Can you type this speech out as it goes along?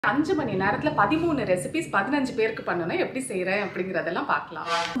5 மணி நேரத்துல 13 ரெசிபீஸ் 15 பேருக்கு பண்ணனும். எப்படி செய்றேன் அப்படிங்கறதெல்லாம் பார்க்கலாம்.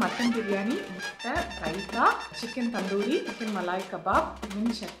 மட்டன் பிரியாணி, முட்டை, raita, chicken tandoori, chicken Malay kebab,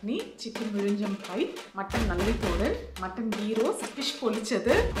 மீன் சட்னி, சிக்கன் விழுஞ்சம் ஃப்ரை, மட்டன் நல்லி toran, mutton key roast, fish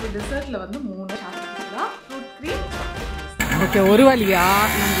பொரிச்சது, டெசர்ட்ல வந்து 3 சாக்லேட்லா, ஃப்ரூட் க்ரீம். ஓகே, ஒரு வழியா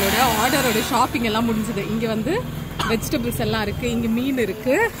நம்மளோட ஆர்டரோட ஷாப்பிங் எல்லாம் முடிஞ்சது. இங்க வந்து வெஜிடபிள்ஸ் எல்லாம் இருக்கு, இங்க மீன்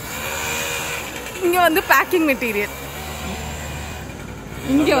இருக்கு, இங்க வந்து பேக்கிங் மெட்டீரியல்,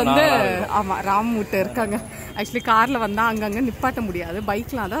 இங்கே வந்து ஆமாம் ராம் மூட்டை இருக்காங்க. ஆக்சுவலி காரில் வந்தால் அங்கங்கே நிப்பாட்ட முடியாது,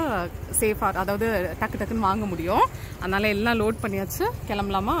 பைக்லாம் தான் சேஃபாக, அதாவது டக்கு டக்குன்னு வாங்க முடியும். அதனால் எல்லாம் லோட் பண்ணியாச்சு,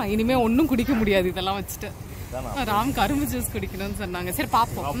 கிளம்பலாமா? இனிமேல் ஒன்றும் குடிக்க முடியாது இதெல்லாம் வச்சுட்டு. ராம் கரும்பு ஜூஸ் குடிக்கணும்னு சொன்னாங்க. சரி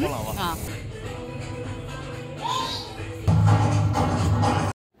பார்ப்போம்.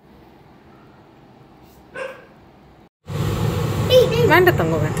 வேண்டாம்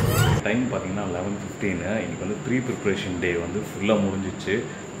தங்க வேண்டாம். டைம் பார்த்தீங்கன்னா 11:15. இன்றைக்கி வந்து ப்ரீ ப்ரிப்ரேஷன் டே வந்து ஃபுல்லாக முடிஞ்சிச்சு.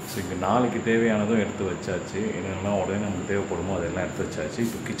 ஸோ இங்கே நாளைக்கு தேவையானதும் எடுத்து வச்சாச்சு. என்னெல்லாம் உடனே நமக்கு தேவைப்படுமோ அதெல்லாம் எடுத்து வச்சாச்சு.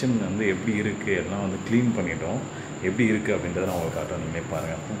 இப்போ கிச்சன் வந்து எப்படி இருக்குது எல்லாம் வந்து க்ளீன் பண்ணிட்டோம். எப்படி இருக்குது அப்படின்றத நான் உங்களுக்கு காட்டுறேன், நீங்கள்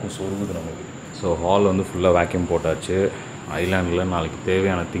பாருங்கள். கொஞ்சம் சொருகுது நமக்கு. ஸோ ஹால் வந்து ஃபுல்லாக வேக்யூம் போட்டாச்சு. ஐலாண்டில் நாளைக்கு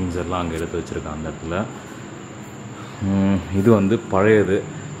தேவையான திங்ஸ் எல்லாம் அங்கே எடுத்து வச்சுருக்கேன் அந்த இடத்துல. இது வந்து பழையது.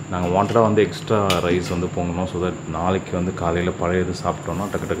 நாங்கள் வாண்டடாக வந்து எக்ஸ்ட்ரா ரைஸ் வந்து பொங்கணும். ஸோ தட் நாளைக்கு வந்து காலையில் பழையது சாப்பிட்டோன்னா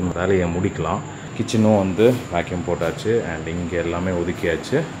டக்கு டக்குன்னு வேலையை முடிக்கலாம். கிச்சனும் வந்து வேக்யூம் போட்டாச்சு. அண்ட் இங்கே எல்லாமே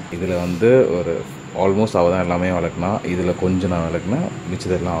ஒதுக்கியாச்சு. இதில் வந்து ஒரு ஆல்மோஸ்ட் அவள் தான் எல்லாமே வளர்க்கணும். இதில் கொஞ்சம் நான் வளர்க்கினேன்,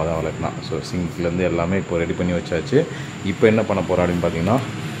 மிச்சதெல்லாம் அவள் தான் வளர்க்கணும். ஸோ சிங்க்லேருந்து எல்லாமே இப்போ ரெடி பண்ணி வச்சாச்சு. இப்போ என்ன பண்ண போகிறோம் அப்படின்னு பார்த்தீங்கன்னா,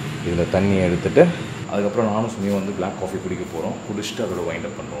 இதில் தண்ணியை எடுத்துகிட்டு அதுக்கப்புறம் நானும் சுனியும் வந்து பிளாக் காஃபி குடிக்க போகிறோம். குடிச்சிட்டு அதோட வைண்ட்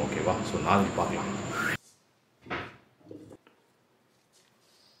அப் பண்ணுறோம். ஓகேவா? ஸோ நாளைக்கு பார்க்கலாம்.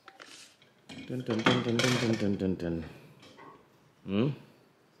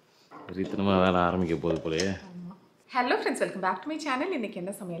 ரீத்தனமாக வேலை ஆரம்பிக்க போகுது போலயே. Hello friends, welcome back to my channel. இன்றைக்கி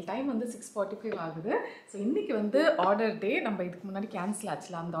என்ன சமையல்? டைம் வந்து 6:45 ஆகுது. ஸோ இன்றைக்கி வந்து ஆர்டர் டே. நம்ம இதுக்கு முன்னாடி கேன்சல்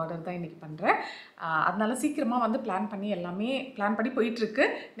ஆச்சுல, அந்த ஆர்டர் தான் இன்றைக்கி பண்ணுறேன். அதனால சீக்கிரமாக வந்து பிளான் பண்ணி எல்லாமே பிளான் பண்ணி போயிட்டுருக்கு.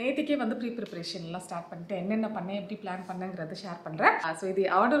 நேற்றுக்கே வந்து ப்ரீ ப்ரிப்ரேஷன்லாம் ஸ்டார்ட் பண்ணிட்டு என்னென்ன பண்ணேன், எப்படி பிளான் பண்ணேங்கிறத ஷேர் பண்ணுறேன். ஸோ இது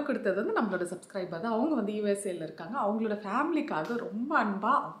ஆர்டர் கொடுத்தது வந்து நம்மளோட சப்ஸ்கிரைபர் தான். அவங்க வந்து யூஎஸ்ஏல இருக்காங்க. அவங்களோட ஃபேமிலிக்காக ரொம்ப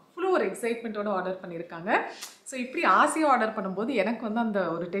அன்பாக அவ்வளோ ஒரு எக்ஸைட்மெண்ட்டோட ஆர்டர் பண்ணியிருக்காங்க. ஸோ இப்படி ஆசையாக ஆர்டர் பண்ணும்போது எனக்கு வந்து அந்த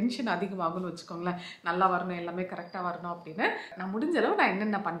ஒரு டென்ஷன் அதிகமாகும்னு வச்சுக்கோங்களேன். நல்லா வரணும், எல்லாமே கரெக்டாக வரணும் அப்படின்னு. நான் முடிஞ்ச அளவு நான்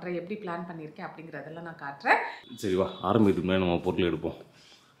என்னென்ன பண்ணுறேன், எப்படி பிளான் பண்ணியிருக்கேன் அப்படிங்கிறதெல்லாம் நான் காட்டுறேன். சரி வா, ஆரம்பிக்கிறதுக்கு முன்னாடி நம்ம பொருள் எடுப்போம்.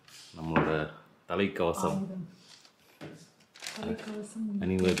 நம்மளோட தலைக்கவசம்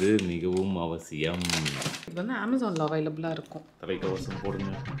அணிவது மிகவும் அவசியம். இது வந்து அமேசானில் அவைலபிளாக இருக்கும். தலைக்கவசம்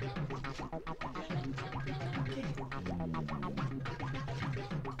போடுங்க.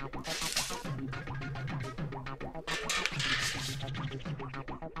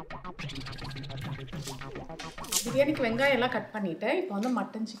 பிரியாணிக்கு வெங்காயம் எல்லாம் கட் பண்ணிவிட்டேன். இப்போ வந்து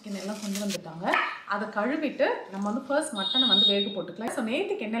மட்டன் சிக்கன் எல்லாம் கொண்டு வந்துட்டாங்க. அதை கழுவிட்டு நம்ம வந்து ஃபர்ஸ்ட் மட்டனை வந்து வேக போட்டுக்கலாம். ஸோ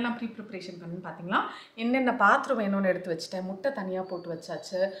நேற்றுக்கு என்னெல்லாம் ப்ரீ ப்ரிப்ரேஷன் பண்ணுன்னு பார்த்தீங்களா, என்னென்ன பாத்திரம் வேணும்னு எடுத்து வச்சுட்டேன். முட்டை தனியாக போட்டு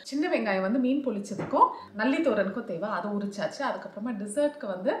வச்சாச்சு. சின்ன வெங்காயம் வந்து மீன் பொரிச்சதுக்கும் நல்லி தோரனுக்கும் தேவை, அதை உரிச்சாச்சு. அதுக்கப்புறமா டிசர்ட்க்கு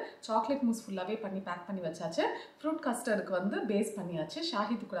வந்து சாக்லேட் மூஸ் ஃபுல்லாகவே பண்ணி பேக் பண்ணி வச்சாச்சு. ஃப்ரூட் கஸ்டர்டுக்கு வந்து பேஸ் பண்ணியாச்சு.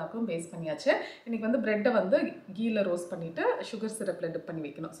 ஷாஹித்துக்குடாக்கும் பேஸ் பண்ணியாச்சு. இன்றைக்கி வந்து ப்ரெட்டை வந்து கீயில் ரோஸ்ட் பண்ணிவிட்டு சுகர் சிரப்பில் டிப் பண்ணி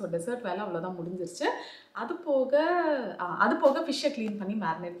வைக்கணும். ஸோ டெசர்ட் வேலை அவ்வளோதான் முடிஞ்சிருச்சு. அது போக ஃபிஷ்ஷை க்ளீன் பண்ணி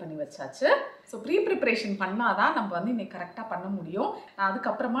மேரினேட் பண்ணி வச்சாச்சு. ஸோ ப்ரீ ப்ரிப்ரேஷன் பண்ணால் தான் நம்ம வந்து இன்னைக்கு கரெக்டாக பண்ண முடியும். நான்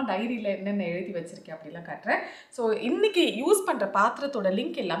அதுக்கப்புறமா டைரியில் என்னென்ன எழுதி வச்சுருக்கேன் அப்படிலாம் காட்டுறேன். ஸோ இன்றைக்கி யூஸ் பண்ணுற பாத்திரத்தோட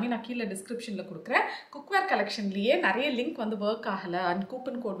லிங்க் எல்லாமே நான் கீழே டிஸ்கிரிப்ஷனில் கொடுக்குறேன். குக்வேர் கலெக்ஷன்லேயே நிறைய லிங்க் வந்து ஒர்க் ஆகலை, அண்ட்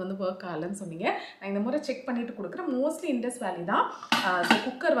கூப்பன் கோட் வந்து ஒர்க் ஆகலைன்னு சொன்னீங்க. நான் இந்த முறை செக் பண்ணிவிட்டு கொடுக்குறேன். மோஸ்ட்லி இண்டஸ் வேலி தான். ஸோ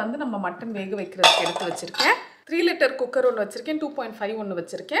குக்கர் வந்து நம்ம மட்டன் வேக வைக்கிறதுக்கு எடுத்து வச்சுருக்கேன். 3 லிட்டர் குக்கர் ஒன்று வச்சுருக்கேன், 2.5 ஒன்று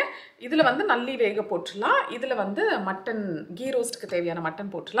வச்சுருக்கேன். இதில் வந்து நல்லி வேக போட்டுடலாம். இதில் வந்து மட்டன் கீ ரோஸ்ட்டுக்கு தேவையான மட்டன்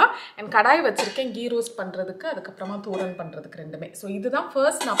போட்டுடலாம். அண்ட் கடாய் வச்சுருக்கேன் கீ ரோஸ்ட் பண்ணுறதுக்கு, அதுக்கப்புறமா தோரன் பண்ணுறதுக்கு ரெண்டுமே. ஸோ இதுதான்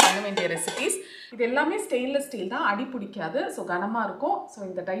ஃபர்ஸ்ட் நான் பண்ண வேண்டிய ரெசிபீஸ். இது எல்லாமே ஸ்டெயின்லெஸ் ஸ்டீல் தான், அடி பிடிக்காது. ஸோ கனமாக இருக்கும். ஸோ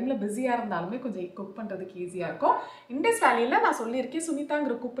இந்த டைமில் பிஸியாக இருந்தாலுமே கொஞ்சம் குக் பண்ணுறதுக்கு ஈஸியாக இருக்கும். இண்டஸ் வேலியில் நான் சொல்லியிருக்கேன்,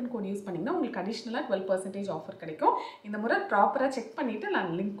 சுனிதாங்கிற கூப்பன் கோட் யூஸ் பண்ணிங்கன்னா உங்களுக்கு அடிஷ்னலாக 12% ஆஃபர் கிடைக்கும். இந்த முறை ப்ராப்பராக செக் பண்ணிவிட்டு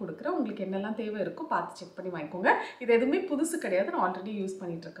நான் லிங்க் கொடுக்குறேன். உங்களுக்கு என்னெல்லாம் தேவை இருக்கோ பார்த்து செக் பண்ணி வாங்கிக்கோங்க. இது எதுவுமே புதுசு கிடையாது, நான் ஆல்ரெடி யூஸ்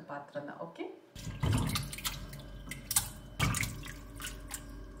பண்ணிட்டு இருக்க பாத்திரம் தான். ஓகே,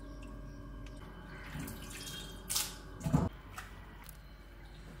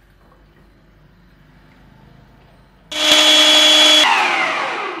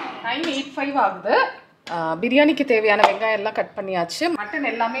 டைம் 8:05 ஆகுது. பிரியாணிக்கு தேவையான வெங்காயம் எல்லாம் கட் பண்ணியாச்சு.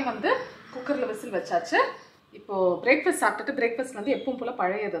 மட்டன் எல்லாமே வந்து குக்கரில் விசில் வச்சாச்சு. இப்போது பிரேக்ஃபாஸ்ட் சாப்பிட்டுட்டு, பிரேக்ஃபாஸ்ட் வந்து எப்பவும் போல்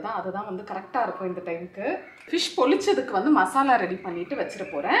பழையது தான், அதுதான் வந்து கரெக்டாக இருக்கும் இந்த டைமுக்கு. ஃபிஷ் பொரிச்சதுக்கு வந்து மசாலா ரெடி பண்ணிவிட்டு வச்சுட்டு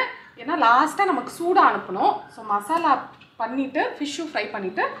போகிறேன். ஏன்னா லாஸ்ட்டாக நமக்கு சூடாக அனுப்பணும். ஸோ மசாலா பண்ணிட்டு ஃபிஷ்ஷும் ஃப்ரை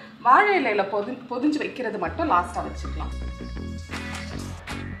பண்ணிட்டு வாழை இலையில பொதிஞ்சு வைக்கிறது மட்டும் லாஸ்ட்டாக வச்சுக்கலாம்.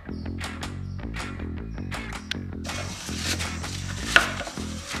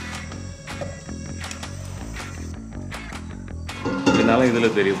 இதனால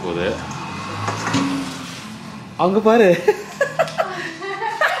இதில் தெரிய போகுது. அங்கே பாரு.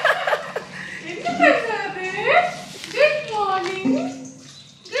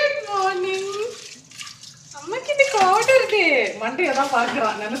 மண்டையை தான்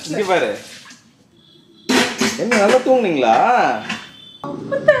பார்க்குறான் நினைச்சு பாரு. என்ன நல்லா தூங்குனீங்களா?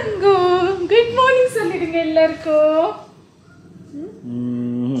 அப்ப தங்கம் குட் மார்னிங் சொல்லிடுங்க எல்லாருக்கும்.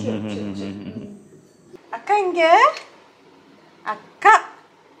 அக்கா இங்க அக்கா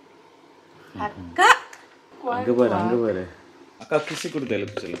அக்கா அங்க பாரு அங்க பாரு. அக்கா கிசி கொடுத்து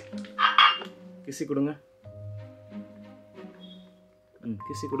எழுப்பு சொல்லு. கிசி கொடுங்க.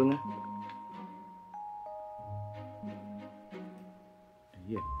 கிசி கொடுங்க.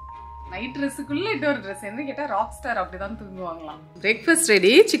 நைட் ட்ரெஸ்ஸுக்குள்ள இன்னொரு ட்ரெஸ் என்ன கேட்டா ராக் ஸ்டார் அப்படிதான் தூங்குவாங்களாம். Breakfast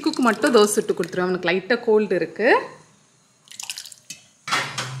ready. சிக்குக்கு மட்டும் தோசை சுட்டு கொடுத்துருவேன். அவனுக்கு லைட்டா கோல்டு இருக்கு.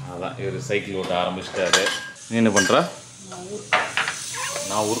 அதான் இவர் சைக்கிள் ஓட்ட ஆரம்பிச்சிட்டாரு. நீ என்ன பண்ற?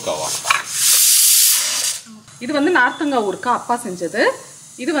 நான் ஊர்க்காவா? இது வந்து நார்த்தங்காய் ஊர்க்கா அப்பா செஞ்சது.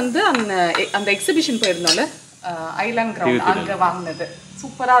 இது வந்து அந்த எக்ஸிபிஷன் போயிருந்தோம்ல ஐலாண்ட் கிரவுண்ட் அங்கே வாங்கினது.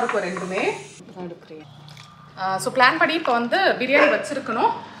 சூப்பராக இருக்கும் ரெண்டுமே. எடுக்கிறேன். ஸோ பிளான் படி இப்போ வந்து பிரியாணி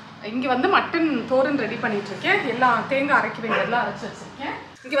வச்சுருக்கணும். இங்கே வந்து மட்டன் தோரன் ரெடி பண்ணிகிட்ருக்கேன். எல்லாம் தேங்காய் அரைக்க வேண்டியதெல்லாம் அரைச்சி வச்சுருக்கேன்.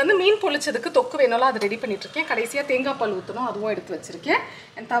 இங்கே வந்து மீன் பொழிச்சதுக்கு தொக்கு வேணாலும் அதை ரெடி பண்ணிகிட்ருக்கேன். கடைசியாக தேங்காய் பால் ஊற்றணும், அதுவும் எடுத்து வச்சுருக்கேன்.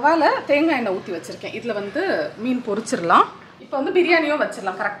 என் தவாவில் தேங்காய் எண்ணெய் ஊற்றி வச்சுருக்கேன். இதில் வந்து மீன் பொரிச்சிடலாம். இப்போ வந்து பிரியாணியும்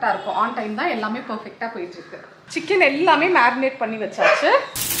வச்சிடலாம். கரெக்டாக இருக்கும். ஆன் டைம் தான். எல்லாமே பர்ஃபெக்டாக போயிட்டுருக்கு. சிக்கன் எல்லாமே மேரினேட் பண்ணி வச்சாச்சு.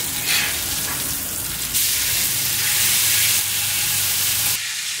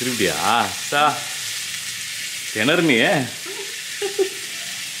 திருப்பியா சா திணறுனியே.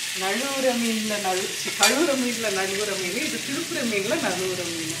 நழுவுற மீனில் கழுவுற மீனில் நழுவுற மீன். இது திருப்புற மீனில் நழுவுற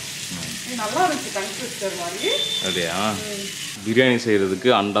மீன். நல்லா இருந்துச்சு டங் ட்விஸ்டர் மாதிரி. அப்படியா? பிரியாணி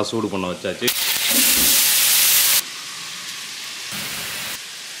செய்கிறதுக்கு அண்டா சூடு பண்ண வச்சாச்சு.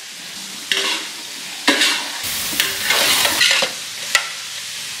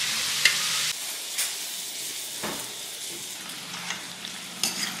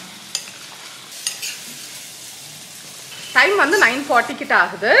 டைம் வந்து 9:40 கிட்ட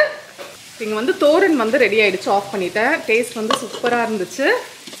ஆகுது. இங்கே வந்து தோரன் வந்து ரெடி ஆகிடுச்சு. ஆஃப் பண்ணிட்டேன். டேஸ்ட் வந்து சூப்பராக இருந்துச்சு.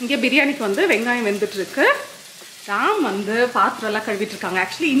 இங்கே பிரியாணிக்கு வந்து வெங்காயம் வெந்துட்டுருக்கு. ராம் வந்து பாத்திரம்லாம் கழுவிட்டு இருக்காங்க.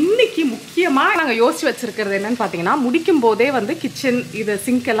 ஆக்சுவலி இன்னைக்கு முக்கியமாக நாங்கள் யோசிச்சு வச்சிருக்கிறது என்னன்னு பார்த்தீங்கன்னா, முடிக்கும் போதே வந்து கிச்சன் இது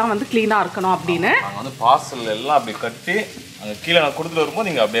சிங்க் எல்லாம் வந்து க்ளீனாக இருக்கணும் அப்படின்னு. நாங்கள் வந்து பார்சல் எல்லாம் அப்படி கட்டி அங்கே கீழே நான் கொடுத்துட்டு வரும்போது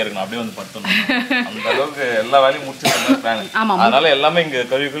நீங்கள் அப்படியே இருக்கணும். அப்படியே வந்து படுத்தணும். அந்த அளவுக்கு எல்லா வேலையும் முடிச்சு. ஆமாம், அதனால எல்லாமே இங்கே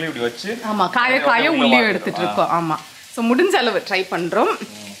கழுவி இப்படி வச்சு ஆமாம் காய உள்ளியும் எடுத்துட்டு இருக்கோம். ஆமாம். ஸோ முடிஞ்ச அளவு ட்ரை பண்ணுறோம்.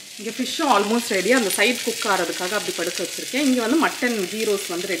 இங்கே ஃபிஷ்ஷும் ஆல்மோஸ்ட் ரெடி. அந்த சைட் குக் ஆகிறதுக்காக அப்படி படுக்க வச்சுருக்கேன். இங்கே வந்து மட்டன் கீ ரோஸ்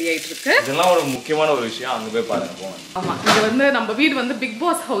வந்து ரெடி ஆகிட்டு இருக்கு. இதெல்லாம் ஒரு முக்கியமான ஒரு விஷயம். அங்கே போய் பாருங்க. ஆமாம், இங்கே வந்து நம்ம வீடு வந்து பிக்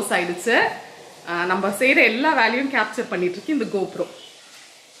பாஸ் ஹவுஸ் ஆயிடுச்சு. நம்ம செய்கிற எல்லா வேலையும் கேப்சர் பண்ணிட்டு இருக்கு இந்த கோப்ரோ.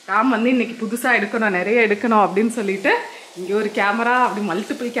 ராம் வந்து இன்னைக்கு புதுசாக எடுக்கணும், நிறைய எடுக்கணும் அப்படின்னு சொல்லிட்டு இங்கே ஒரு கேமரா அப்படி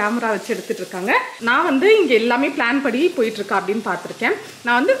மல்டிபிள் கேமரா வச்சு எடுத்துகிட்டு இருக்காங்க. நான் வந்து இங்கே எல்லாமே பிளான் படி போயிட்டுருக்கா அப்படின்னு பார்த்துருக்கேன்.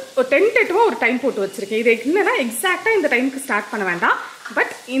 நான் வந்து ஒரு டென்டேட்டிவாக ஒரு டைம் போட்டு வச்சுருக்கேன். இது என்னன்னா எக்ஸாக்டாக இந்த டைமுக்கு ஸ்டார்ட் பண்ண வேண்டாம்.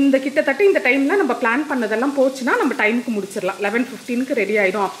 பட் இந்த கிட்டத்தட்ட இந்த டைமில் நம்ம பிளான் பண்ணதெல்லாம் போச்சுன்னா நம்ம டைமுக்கு முடிச்சிடலாம். 11:15க்கு ரெடி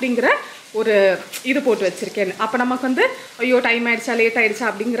ஆகிடும் அப்படிங்கிற ஒரு இது போட்டு வச்சுருக்கேன். அப்போ நமக்கு வந்து ஐயோ டைம் ஆகிடுச்சா லேட் ஆகிடுச்சா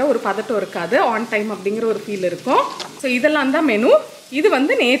அப்படிங்கிற ஒரு பதட்டம் இருக்காது. ஆன் டைம் அப்படிங்கிற ஒரு ஃபீல் இருக்கும். ஸோ இதெல்லாம் தான் மெனு. இது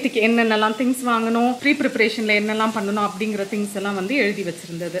வந்து நேற்றுக்கு என்னென்னலாம் திங்ஸ் வாங்கணும், ப்ரீ ப்ரிப்பரேஷனில் என்னெல்லாம் பண்ணணும் அப்படிங்கிற திங்ஸ் எல்லாம் வந்து எழுதி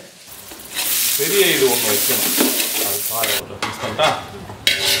வச்சுருந்தது. பெரிய இது ஒன்று வைக்கணும். அது பாரு இன்ஸ்டன்ட்டா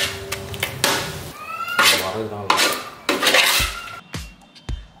வரதுதான்.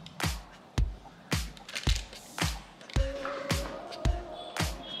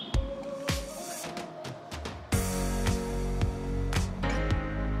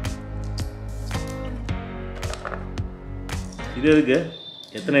 இது எதுக்கு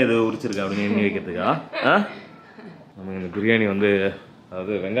எத்தனை இது உரிச்சிருக்கா அப்படின்னு எண்ணி வைக்கிறதுக்கா? நம்ம இந்த பிரியாணி வந்து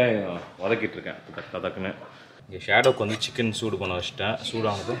அதாவது வெங்காயம் வதக்கிட்டு இருக்கேன் தக்குன்னு. இங்கே ஷேடோக்கு வந்து சிக்கன் சூடு பண்ண வச்சுட்டேன்.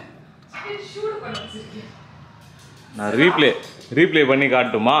 சூடானது நான் ரீப்ளே பண்ணி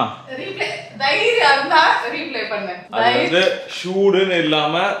காட்டுமா? அது வந்து சூடுன்னு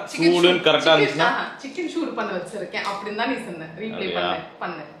இல்லாம சூடுன்னு கரெக்டா இருந்துச்சுன்னா சிக்கன் சூடு பண்ண வச்சிருக்கேன் அப்படின்னு தான் நீ சொன்ன. ரீப்ளே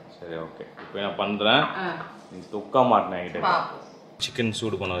பண்ணு. சரி ஓகே. இப்போ நான் பண்றேன். நீ தொக்கா மாட்டேன் என்கிட்ட. சிக்கன்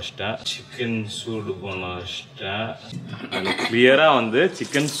சூடு பண்ண வச்சிட்டேன். கிளியரா வந்து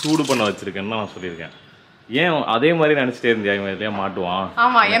சிக்கன் சூடு பண்ண வச்சிருக்கேன்னு நான் சொல்லியிருக்கேன். ஏன் அதே மாதிரி நினைச்சிட்டே இருந்தியா இவன் எதையா மாட்டுவான்?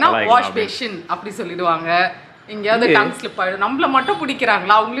 ஆமா, ஏன்னா வாஷ் பேஷன் அப்படி சொல்லிடுவாங்க. எங்கயாவது டங் ஸ்லிப் ஆயிடும். நம்மள மட்டும்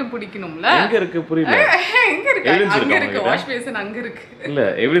பிடிக்கிறாங்களா, அவங்களையும் பிடிக்கணும்ல. எங்க இருக்கு புரியல. எங்க இருக்கு? அங்க இருக்கு, வாஷ் பேசின் அங்க இருக்கு. இல்ல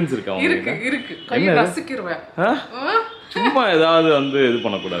எவிடன்ஸ் இருக்கா? இருக்கு. கை ரசிக்கிறவேன். சும்மா ஏதாவது வந்து இது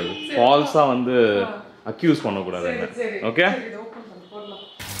பண்ண கூடாது. ஃபால்ஸா வந்து அக்யூஸ் பண்ண கூடாது. ஓகே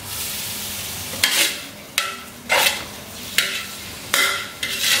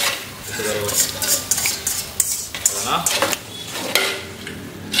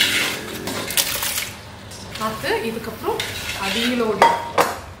இதுக்கப்புறம் அடியிலோடி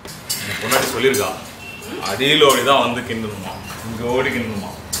முன்னாடி சொல்லியிருக்கா, அடியிலோடி தான் வந்து கிண்டணுமா, இங்க ஓடி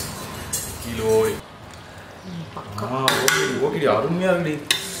கிண்டணுமா, கீழே ஓடி. ஓகேடி, அருமையா இருக்குடி.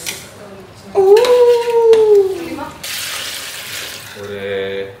 ஒரு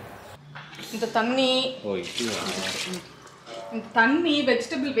இந்த தண்ணி தண்ணி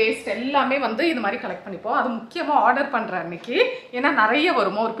வெஜிடபிள் வேஸ்ட் எல்லாமே வந்து இது மாதிரி கலெக்ட் பண்ணிப்போம். அது முக்கியமாக ஆர்டர் பண்ணுற அன்னைக்கு, ஏன்னா நிறைய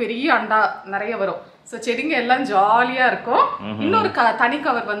வருமா, ஒரு பெரிய அண்டா நிறைய வரும். ஸோ செடிங்க எல்லாம் ஜாலியாக இருக்கும். இன்னொரு தனி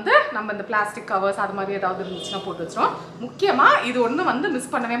கவர் வந்து நம்ம இந்த பிளாஸ்டிக் கவர்ஸ் அது மாதிரி ஏதாவது இருந்துச்சுன்னா போட்டு வச்சிரும். முக்கியமாக இது ஒன்று வந்து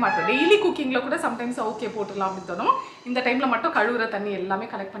மிஸ் பண்ணவே மாட்டோம். டெய்லி குக்கிங்கில் கூட சம்டைம்ஸ் ஓகே போட்டுடலாம் அப்படின்னு தோணும். இந்த டைமில் மட்டும் கழுவுற தண்ணி எல்லாமே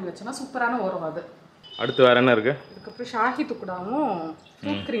கலெக்ட் பண்ணி வச்சோம்னா சூப்பரான உரம் அது. அடுத்து வேற என்ன இருக்கு? இதுக்கப்புறம் ஷாஹித்துக்கூடாவும்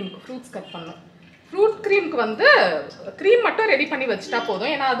ஃப்ரூட் க்ரீமுக்கு ஃப்ரூட்ஸ் கட் பண்ணோம். ஃப்ரூட் க்ரீமுக்கு வந்து க்ரீம் மட்டும் ரெடி பண்ணி வச்சுட்டா போதும்,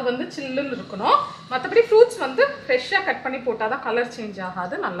 ஏன்னா அது வந்து சில்லுன்னு இருக்கணும். மற்றபடி ஃப்ரூட்ஸ் வந்து ஃப்ரெஷ்ஷாக கட் பண்ணி போட்டால் தான் கலர் சேஞ்ச்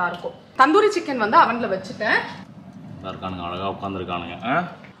ஆகாது, நல்லாயிருக்கும். தந்தூரி சிக்கன் வந்து அவனில் வச்சுட்டேன். இருக்கானுங்க, அழகாக உட்காந்துருக்கானுங்க.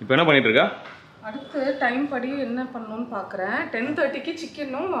 இப்போ என்ன பண்ணிட்டு இருக்கா? அடுத்து டைம் படி என்ன பண்ணணும்னு பார்க்குறேன். 10:30க்கு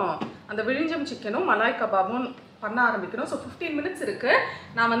சிக்கனும் அந்த விழிஞ்சம் சிக்கனும் மலாய் கபாபும் பண்ண ஆரம்பிக்கணும். ஸோ 15 மினிட்ஸ் இருக்குது.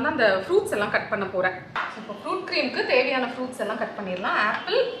 நான் வந்து அந்த ஃப்ரூட்ஸ் எல்லாம் கட் பண்ண போகிறேன். ஸோ இப்போ ஃப்ரூட் க்ரீமுக்கு தேவையான ஃப்ரூட்ஸ் எல்லாம் கட் பண்ணிடலாம்.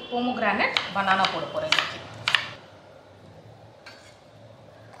 ஆப்பிள், போமோகிரானட், பனானா போட போகிறேன்.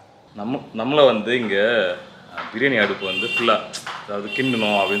 நம்மளை வந்து இங்கே பிரியாணி அடுப்பு வந்து ஃபுல்லாக அதாவது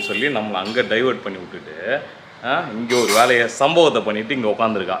கிண்டணும் அப்படின்னு சொல்லி நம்மளை அங்கே டைவெர்ட் பண்ணி விட்டுட்டு இங்கே ஒரு வேலையை சம்பவத்தை பண்ணிட்டு இங்கே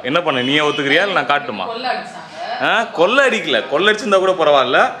உட்காந்துருக்கா. என்ன பண்ண, நீயே ஒத்துக்கிறியா இல்லை நான் காட்டுமா? கொள்ளை அடிக்கல, கொள்ளை அடிச்சிருந்தா கூட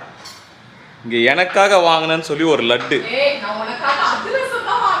பரவாயில்ல. இங்கே எனக்காக வாங்கினேன்னு சொல்லி ஒரு லட்டு.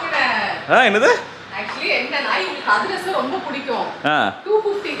 என்னது? ரொம்ப பிடிக்கும்.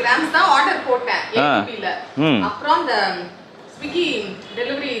 250 கிராம்ஸ் தான் ஆர்டர் போட்டேன் ஏடிபில. அப்புறம் அந்த ஸ்விக்கி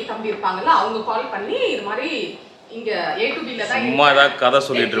டெலிவரி தம்பி இருப்பாங்கல்ல, அவங்க கால் பண்ணி இது மாதிரி இங்க A2Bல தான் சும்மா ஏதாவது கதை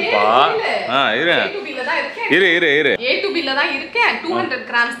சொல்லிட்டு இருப்பா. இரு A2Bல தான் இருக்கேன். இரு A2Bல தான் இருக்கேன். 200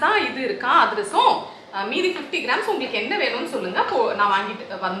 கிராம்ஸ் தான் இது இருக்கா அதிரசம். மீதி 50 கிராம்ஸ் உங்களுக்கு என்ன வேணும்னு சொல்லுங்க, நான்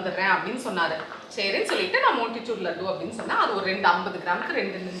வாங்கிட்டு வந்துடுறேன் அப்படின்னு சொன்னாரு. சரின்னு சொல்லிட்டு நான் மோட்டிச்சூர் லட்டு அப்படின்னு சொன்னா அது ஒரு 50 கிராமுக்கு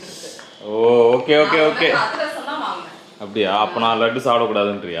 2 நின்றுருக்கு. ஓகே அதிரசம் தான் வாங்கினேன். அப்படியா? அப்ப நான் லட்டு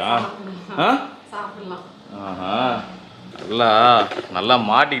சாப்பிடக்கூடாதுன்றியா? சாப்பிடலாம். நல்லா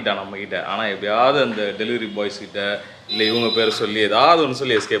மாட்டிக்கிட்டான் நம்ம கிட்ட. ஆனா எப்படியாவது அந்த டெலிவரி பாய்ஸ் கிட்ட இல்லை இவங்க பேரை சொல்லி ஏதாவது ஒன்று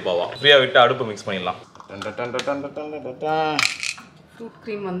சொல்லி எஸ்கேப் ஆவான். ஃப்ரீயா விட்டு அடுப்பு மிக்ஸ் பண்ணிடலாம். ஃப்ரூட்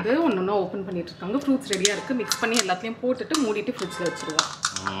க்ரீம் வந்து ஒன்று ஓப்பன் பண்ணிட்டு இருக்காங்க. ஃப்ரூட்ஸ் ரெடியாக இருக்குது. மிக்ஸ் பண்ணி எல்லாத்தையும் போட்டுட்டு மூடிட்டு ஃப்ரிட்ஜில் வச்சுருவோம்.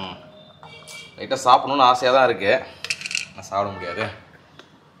 லைட்டாக சாப்பிடணும்னு ஆசையாக தான் இருக்கு, நான் சாப்பிட முடியாது.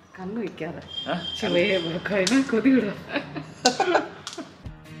 கண்ணு வைக்காத, கொதி விட.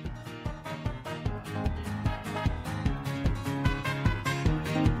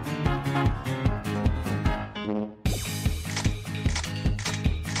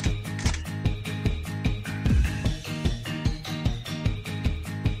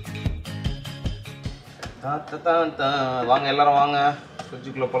 வாங்க எல்லாரும் வாங்க,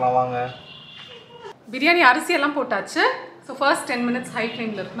 ஃப்ரிட்ஜுக்குள்ளே போகலாம் வாங்க. பிரியாணி அரிசி எல்லாம் போட்டாச்சு. ஸோ ஃபர்ஸ்ட் 10 மினிட்ஸ் ஹை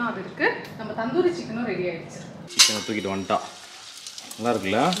ஃப்ளேமில் இருக்குன்னா அது இருக்குது. நம்ம தந்தூரி சிக்கனும் ரெடி ஆகிடுச்சு. சிக்கனை தூக்கிட்டு வந்துட்டா. நல்லா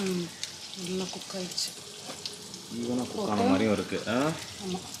இருக்குல்ல? நல்லா குக் ஆகிடுச்சு. ஈவனாக குக் ஆன மாதிரியும் இருக்குது.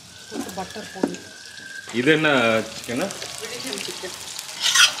 ஆமாம், பட்டர் போடணும். இது என்ன chicken? Vizhinjam chicken.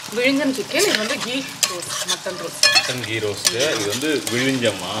 Vizhinjam chicken. இது வந்து key roast, mutton roast. Mutton key roast. இது வந்து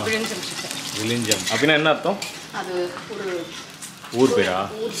விழிஞ்சமா? விழிஞ்சம் சிக்கன். விழிஞ்சம் அப்படின்னா என்ன அர்த்தம்? அது ஒரு ஊர் பேரா?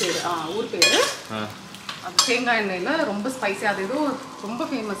 ஊர் பேர். ஊர் பேர். அது தேங்காய் எண்ணெயில் ரொம்ப ஸ்பைசி. அது ஏதோ ரொம்ப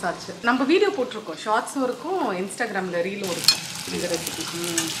ஃபேமஸ் ஆச்சு. நம்ம வீடியோ போட்டிருக்கோம், ஷார்ட்ஸும் இருக்கும், இன்ஸ்டாகிராமில் ரீலும் இருக்கும் இந்த ரெசிபி.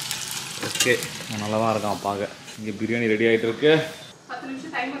 ஓகே, நல்லா தான் இருக்கான் பார்க்க. இங்கே பிரியாணி ரெடி ஆகிட்டு இருக்கு. 10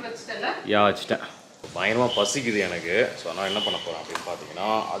 நிமிஷம் டைமர் வச்சுட்டேன்ல? வச்சுட்டேன். பயங்கரமாக பசிக்குது எனக்கு. ஸோ நான் என்ன பண்ண போகிறேன் அப்படின்னு பார்த்தீங்கன்னா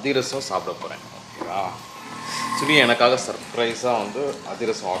அதிரசம் சாப்பிட போகிறேன். ஓகேவா? சரி, எனக்காக சர்ப்ரைஸாக வந்து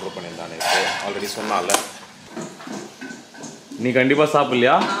அதிரசம் ஆர்டர் பண்ணியிருந்தானே. ஆல்ரெடி சொன்னால. நீ கண்டிப்பாக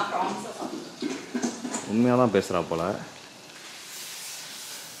சாப்பிட்லையா? உண்மையாக தான் பேசுகிறா போல.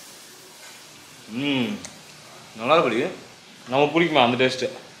 நல்லா இருக்கு. நம்ம பிடிக்குமா அந்த டேஸ்ட்டு?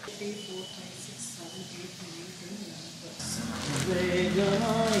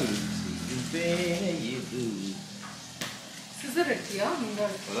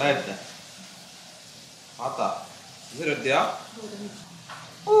 ஆத்தா இது ரெட்டியா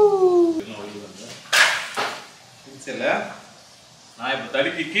இல்ல நான் இப்ப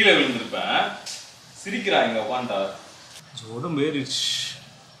தடுக்கி கீழே விழுந்திருப்பேன் சிரிக்கிறாங்க உட்காந்தா உடம்பு ஏறிடுச்சு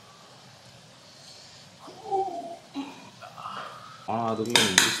அதுக்குள்ள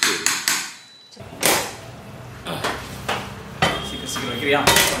சீக்கிரம் சீக்கிரம் வைக்கிறியா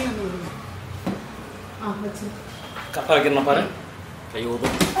கரெக்டாக வைக்கிறேன் பாரு கை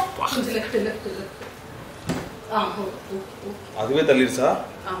ஓடும் அதுவே தள்ளிடுச்சா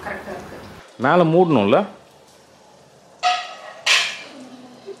மேலே மூடணும்ல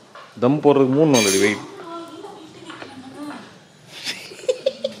தம் போடுறதுக்கு மூடணும் வெயிட்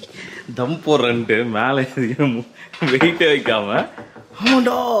தம் போடுறேன்ட்டு மேலே வெயிட்டே வைக்காம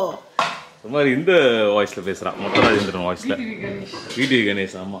ஆமாண்டா ஒரு மாதிரி இந்த வாய்ஸில் பேசுகிறான் மொத்த ராஜேந்திரன் வாய்ஸில் வீட்டு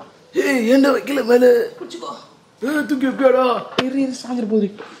கணேஷ் ஆமாம் ஏன்டா வைக்கல மேலே தூக்கி வைப்பியாடா சாஞ்சிரு போகுது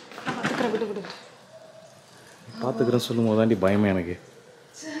பார்த்துக்கிறேன் சொல்லும் போது தாண்டி பயமே எனக்கு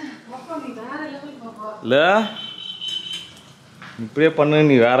இல்லை இப்படியே பண்ணு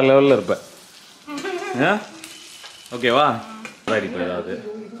நீ வேற லெவலில் இருப்ப ஓகேவா சரி இப்போ ஏதாவது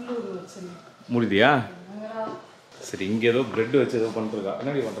முடிதியா சரி இங்கே ஏதோ பிரெட் வச்சு ஏதோ பண்ணிருக்கா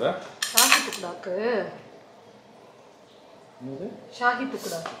என்னடி பண்ணுற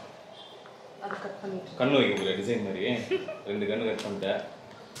கண்ணு வைக்க முடியல டிசைன் மாதிரி 2 கண்ணு கட் பண்ணிட்டேன்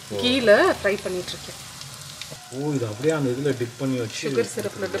கீழே ஃப்ரை பண்ணிட்டு இருக்கேன் ஓ இது அப்படியே அந்த இதில் டிப் பண்ணி வச்சு சுகர்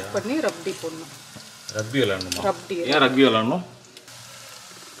சிரப்பில் டிப் பண்ணி ரப்பி போடணும் ரப்பி விளாடணுமா ரப்பி ஏன் ரப்பி விளாடணும்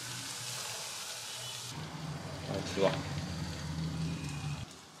வா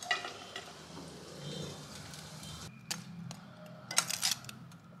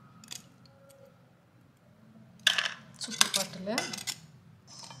சூப்பர் பாட்டில்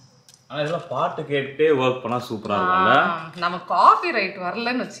ஆனால் இதெல்லாம் பாட்டு கேட்டே ஒர்க் பண்ணால் சூப்பராக இருக்கும்ல நம்ம காபி ரைட்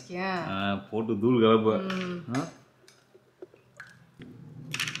வரலன்னு வச்சுக்கேன் போட்டு தூள் கலப்பு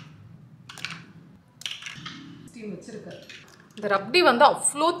வச்சிருக்க இந்த ரப்டி வந்து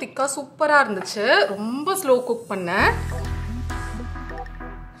அவ்வளோ திக்கா சூப்பரா இருந்துச்சு ரொம்ப ஸ்லோ குக் பண்ணேன்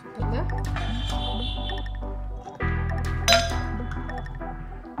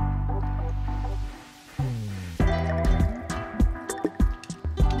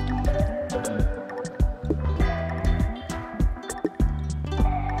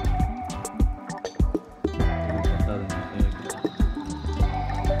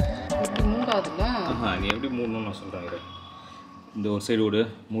நீ எப்படி மூடணும்னு நான் சொல்கிறேன் இந்த ஒரு சைடு விடு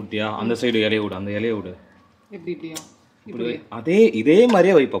மூட்டியா அந்த சைடு இலைய விடு அந்த இலைய விடு எப்படி இப்படியா இப்படி இதே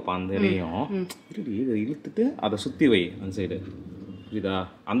மாதிரியே வை பாப்பா அந்த இலையும் இப்படி இதை இழுத்துட்டு அதை சுற்றி வை அந்த சைடு புரியுதா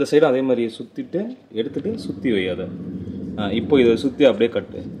அந்த சைடு அதே மாதிரி சுற்றிட்டு எடுத்துட்டு சுற்றி வை அதை இப்போ இதை சுற்றி அப்படியே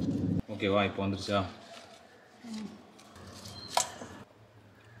கட்டு ஓகேவா இப்போ வந்துருச்சா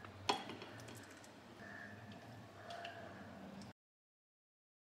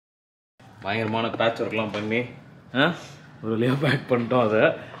பயங்கரமான பேட்ச் ஒர்க்லாம் பண்ணி ஒரு வழியாக பேக் பண்ணிட்டோம் அதை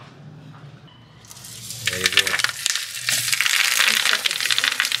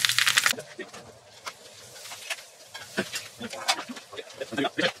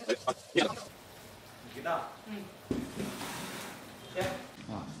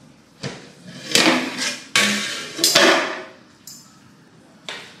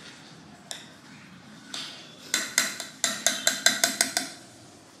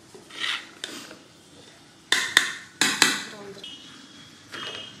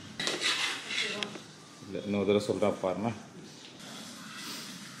இன்னொரு தடவை சொல்கிறேன் பாருண்ணா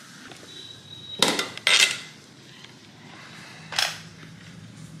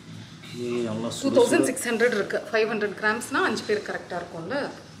 2600 இருக்கு 500 கிராம்ஸ்னா 5 பேர் கரெக்டாக இருக்கும்ல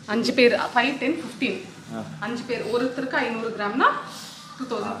 5 பேர் 5 10 15 5 பேர் ஒருத்தருக்கு 500 கிராம்னா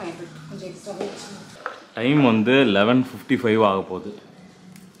 2500 கொஞ்சம் எக்ஸ்ட்ராவே டைம் வந்து 11:55 ஆக போகுது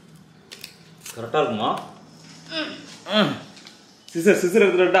கரெக்டாக இருக்குமா சிசர்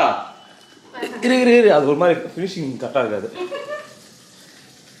எடுத்துட்டா இரு அது ஒரு மாதிரி ஃபினிஷிங் கரெக்டாக இருக்காது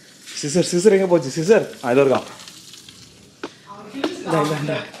சிசர் எங்கே போச்சு சிசர் அது இருக்கான்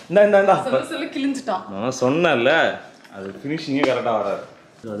நான் சொன்னேன்ல அது ஃபினிஷிங்கே கரெக்டாக வராது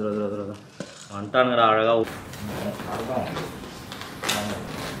அது வந்துட்டானுங்கடா அழகாக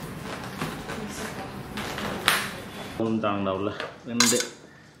தாங்கடா உள்ள 2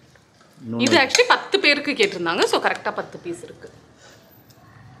 இது ஆக்சுவலி 10 பேருக்கு கேட்டிருந்தாங்க ஸோ கரெக்டாக 10 பீஸ் இருக்கு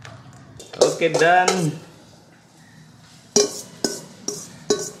ஓகே டன்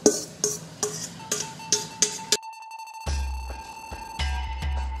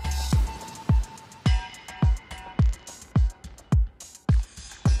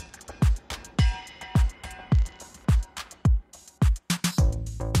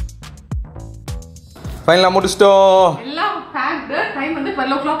ஃபைனலாக முடிச்சிட்டோம். எல்லாம் பேக்டு. டைம் வந்து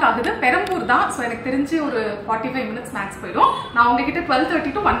 12 o'clock ஆகுது. பெரம்பூர் தான். ஸோ எனக்கு தெரிஞ்சு ஒரு 45 minutes மேக்ஸ் போயிடும். நான் உங்ககிட்ட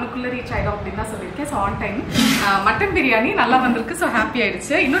 12:30 to 1 ரீச் ஆகிடும் அப்படின்னு தான் சொல்லியிருக்கேன். So on time. Mutton biryani நல்லா வந்திருக்கு. ஸோ ஹாப்பி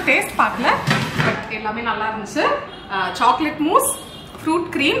ஆயிடுச்சு. இன்னும் டேஸ்ட் பார்க்கல, பட் எல்லாமே நல்லா இருந்துச்சு. Chocolate mousse, fruit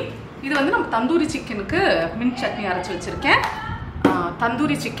cream. இது வந்து நம்ம தந்தூரி சிக்கனுக்கு மின்ட் சட்னி அரைச்சி வச்சிருக்கேன்.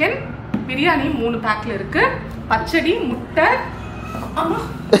 தந்தூரி சிக்கன் பிரியாணி 3 பேக்ல இருக்கு. பச்சடி, முட்டை.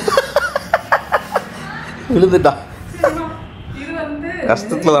 விழுந்துட்டா. இது வந்து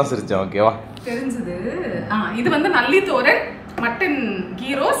கஷ்டத்துல தான் சிரிச்சேன். ஓகேவா தெரிஞ்சது. இது வந்து நல்லி toran, mutton key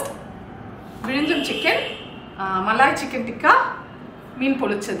roast, விழுஞ்சம் chicken, Malay chicken tikka, மீன்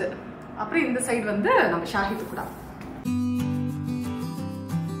பொளிச்சது. அப்புறம் இந்த சைடு வந்து நம்ம ஷாஹி துக்குடா.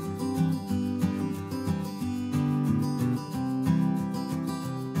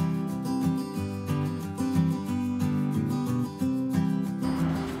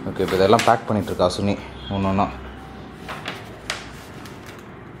 ஓகே, இப்போ இதெல்லாம் பேக் பண்ணிகிட்ருக்கா சுனி ஒன்றா.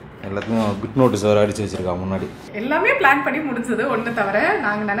 எல்லாத்தையும் குட் நோட்டீஸ் வேறு அடிச்சு வச்சிருக்கா முன்னாடி. எல்லாமே பிளான் பண்ணி முடிஞ்சது. ஒன்று தவிர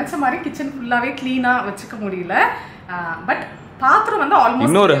நாங்கள் நினச்ச மாதிரி கிச்சன் ஃபுல்லாகவே க்ளீனாக வச்சுக்க முடியல. பட் பாத்திரம் வந்து ஆல்மோஸ்ட்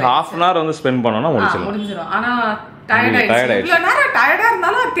இன்னொரு ½ hour வந்து ஸ்பெண்ட் பண்ணோம்னா முடிஞ்சிடும். ஆனால் டயர்டா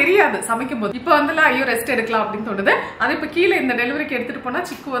இருந்தாலும் தெரியாது சமைக்கும் போது. இப்போ வந்து ஐயோ ரெஸ்ட் எடுக்கலாம் அப்படின்னு தோணுது. அது இப்போ கீழே இந்த டெலிவரிக்கு எடுத்துட்டு போனா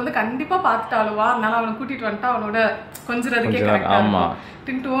சிக்கு வந்து கண்டிப்பா பார்த்துட்டு அழுவா. அதனால அவனை கூட்டிட்டு வந்துட்டா அவனோட கொஞ்சிறதுக்கே கரெக்டா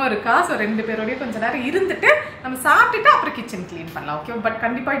டின்ட்டுவும் இருக்கா. ஸோ 2 பேரோடய கொஞ்ச நேரம் இருந்துட்டு நம்ம சாப்பிட்டுட்டு அப்புறம் கிச்சன் கிளீன் பண்ணலாம். ஓகே, பட்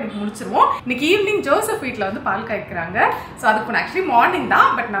கண்டிப்பா இன்னைக்கு முடிச்சிருவோம். இன்னைக்கு ஈவினிங் ஜோசப் வீட்டில் வந்து பால் காய்க்கிறாங்க. ஸோ அதுக்கு ஆக்சுவலி மார்னிங் தான்,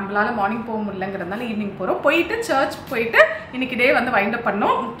 பட் நம்மளால மார்னிங் போக முடியலங்கிறதுனால ஈவினிங் போறோம். போயிட்டு சர்ச் போயிட்டு இன்னைக்கு டே வந்து வைண்ட் அப்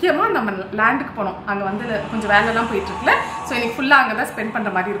பண்ணோம். முக்கியமா நம்ம லேண்டுக்கு போனோம். அங்க வந்து கொஞ்சம் வேலைலாம் போயிட்டு இருக்குல்ல. ஸோ இன்னைக்கு ஃபுல்லாக அங்கே தான் ஸ்பெண்ட்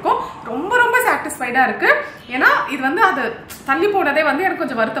பண்ணுற மாதிரி இருக்கும். ரொம்ப ரொம்ப சாட்டிஸ்ஃபைடாக இருக்குது. ஏன்னா இது வந்து அது தள்ளி போனதே வந்து எனக்கு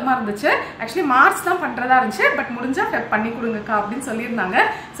கொஞ்சம் வருத்தமாக இருந்துச்சு. ஆக்சுவலி மார்ச் தான் பண்ணுறதா இருந்துச்சு, பட் முடிஞ்சால் பண்ணி கொடுங்கக்கா அப்படின்னு சொல்லியிருந்தாங்க.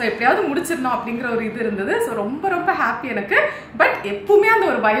 ஸோ எப்படியாவது முடிச்சிடணும் அப்படிங்கிற ஒரு இது இருந்தது. ஸோ ரொம்ப ரொம்ப ஹாப்பி எனக்கு. பட் எப்பவுமே அந்த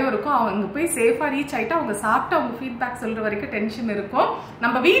ஒரு பயம் இருக்கும். அவங்க போய் சேஃபாக ரீச் ஆகிட்டு அவங்க சாப்பிட்டு அவங்க ஃபீட்பேக் சொல்கிற வரைக்கும் டென்ஷன் இருக்கும்.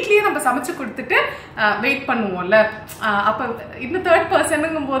 நம்ம வீட்லேயே நம்ம சமைச்சு கொடுத்துட்டு வெயிட் பண்ணுவோம்ல, அப்போ இன்னும் 3rd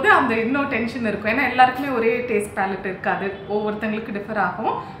personங்கும் போது அந்த இன்னும் டென்ஷன் இருக்கும். ஏன்னா எல்லாருக்குமே ஒரே டேஸ்ட் பேலட் இருக்காது, ஒவ்வொருத்தங்களுக்கு டிஃபர்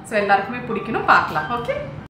ஆகும். ஸோ எல்லாருக்குமே பிடிக்கணும். பார்க்கலாம். ஓகே.